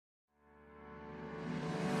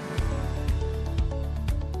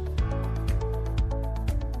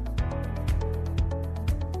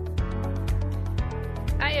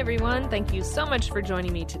everyone. Thank you so much for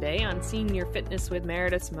joining me today on Senior Fitness with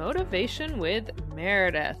Meredith's Motivation with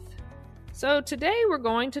Meredith. So today we're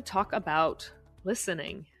going to talk about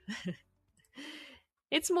listening.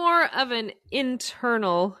 It's more of an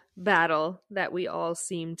internal battle that we all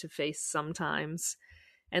seem to face sometimes,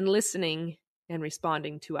 and listening and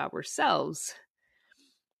responding to ourselves.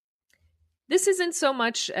 This isn't so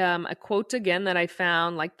much a quote again that I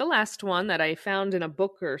found, like the last one that I found in a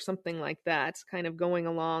book or something like that, kind of going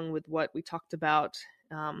along with what we talked about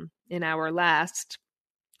in our last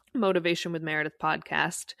Motivation with Meredith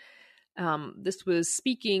podcast. This was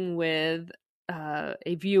speaking with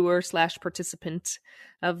a viewer / participant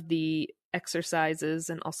of the exercises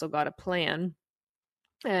and also got a plan.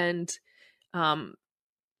 And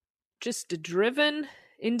just a driven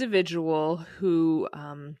individual who...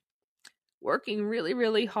 working really,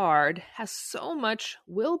 really hard, has so much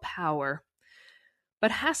willpower, but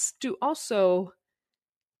has to also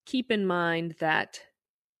keep in mind that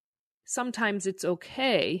sometimes it's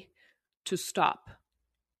okay to stop.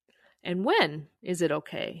 And when is it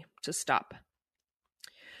okay to stop?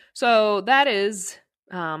 So that is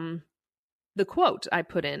the quote I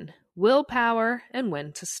put in, willpower and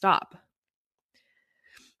when to stop.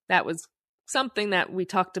 That was something that we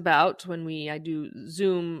talked about when I do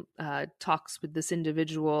Zoom talks with this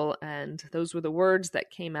individual, and those were the words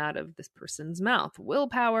that came out of this person's mouth,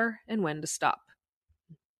 willpower and when to stop.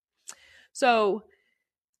 So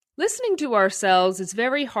listening to ourselves is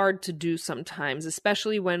very hard to do sometimes,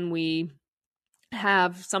 especially when we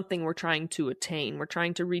have something we're trying to attain. We're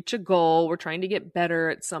trying to reach a goal. We're trying to get better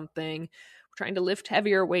at something. We're trying to lift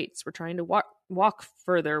heavier weights. We're trying to walk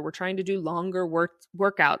further. We're trying to do longer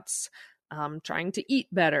workouts. Trying to eat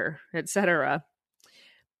better, etc.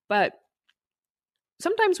 But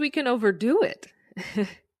sometimes we can overdo it.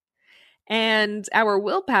 And our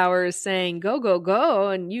willpower is saying, go, go, go.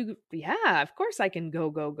 And yeah, of course I can go,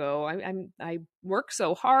 go, go. I work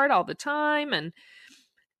so hard all the time. And,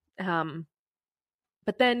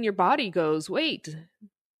 but then your body goes, wait,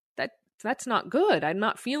 that's not good. I'm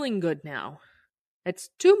not feeling good now. It's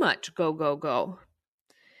too much go, go, go.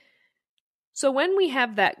 So when we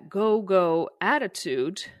have that go-go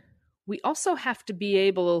attitude, we also have to be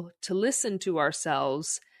able to listen to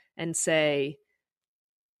ourselves and say,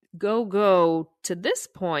 go to this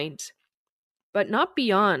point, but not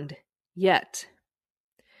beyond yet.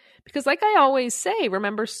 Because like I always say,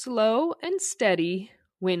 remember, slow and steady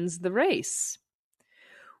wins the race.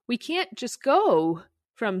 We can't just go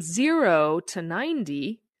from 0 to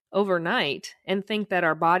 90 overnight and think that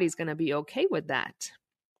our body's going to be okay with that.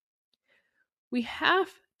 We have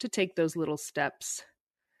to take those little steps.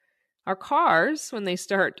 Our cars, when they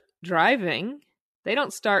start driving, they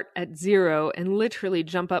don't start at 0 and literally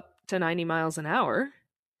jump up to 90 miles an hour.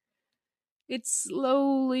 It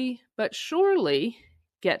slowly but surely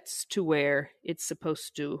gets to where it's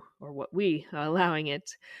supposed to, or what we are allowing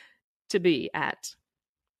it to be at.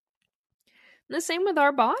 And the same with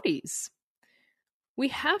our bodies. We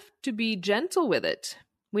have to be gentle with it.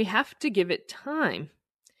 We have to give it time.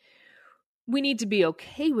 We need to be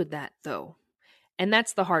okay with that, though. And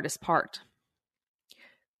that's the hardest part.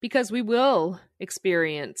 Because we will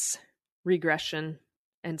experience regression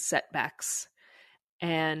and setbacks.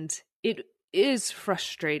 And it is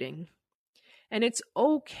frustrating. And it's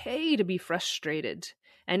okay to be frustrated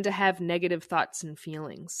and to have negative thoughts and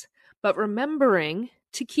feelings. But remembering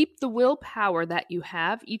to keep the willpower that you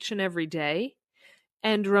have each and every day,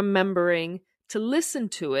 and remembering to listen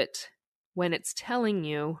to it when it's telling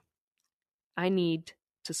you, I need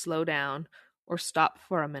to slow down or stop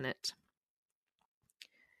for a minute.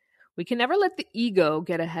 We can never let the ego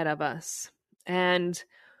get ahead of us. And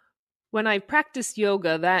when I practice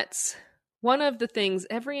yoga, that's one of the things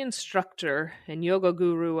every instructor and yoga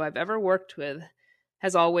guru I've ever worked with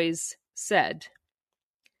has always said.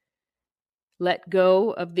 Let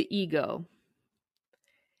go of the ego.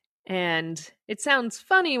 And it sounds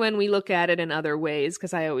funny when we look at it in other ways,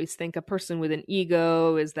 because I always think a person with an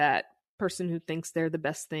ego is that person who thinks they're the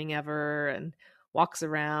best thing ever and walks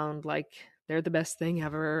around like they're the best thing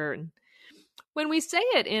ever. And when we say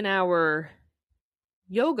it in our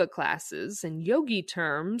yoga classes and yogi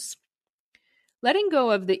terms, letting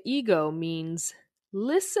go of the ego means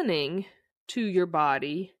listening to your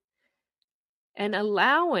body and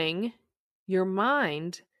allowing your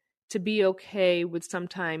mind to be okay with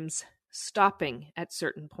sometimes stopping at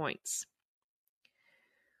certain points.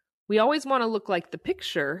 We always want to look like the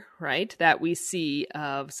picture, right, that we see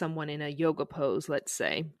of someone in a yoga pose, let's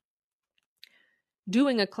say.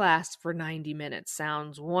 Doing a class for 90 minutes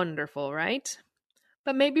sounds wonderful, right?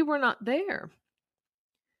 But maybe we're not there.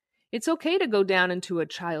 It's okay to go down into a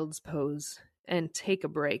child's pose and take a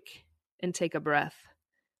break and take a breath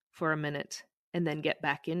for a minute and then get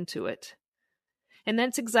back into it. And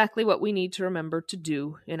that's exactly what we need to remember to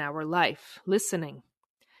do in our life, listening,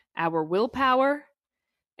 our willpower,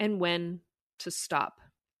 and when to stop.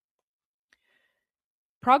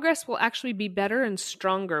 Progress will actually be better and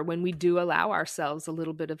stronger when we do allow ourselves a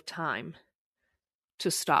little bit of time to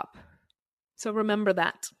stop. So remember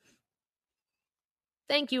that.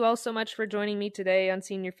 Thank you all so much for joining me today on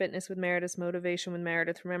Senior Fitness with Meredith, Motivation with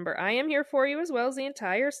Meredith. Remember, I am here for you as well as the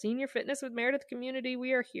entire Senior Fitness with Meredith community.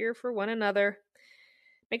 We are here for one another.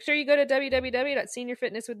 Make sure you go to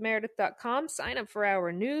www.seniorfitnesswithmeredith.com, sign up for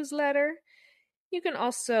our newsletter. You can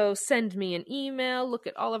also send me an email, look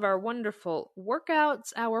at all of our wonderful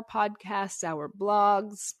workouts, our podcasts, our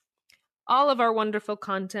blogs, all of our wonderful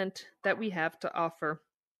content that we have to offer.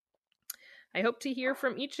 I hope to hear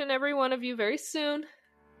from each and every one of you very soon.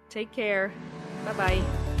 Take care. Bye-bye.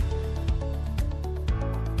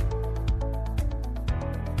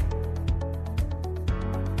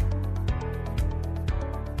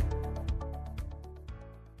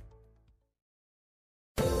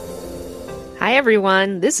 Hi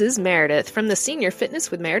everyone, this is Meredith from the Senior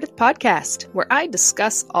Fitness with Meredith podcast, where I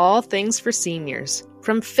discuss all things for seniors,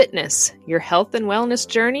 from fitness, your health and wellness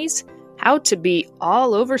journeys, how to be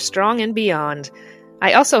all over strong and beyond.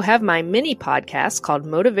 I also have my mini podcast called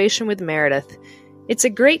Motivation with Meredith. It's a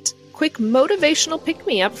great, quick motivational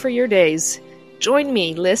pick-me-up for your days. Join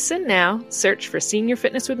me, listen now, search for Senior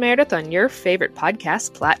Fitness with Meredith on your favorite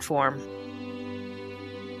podcast platform.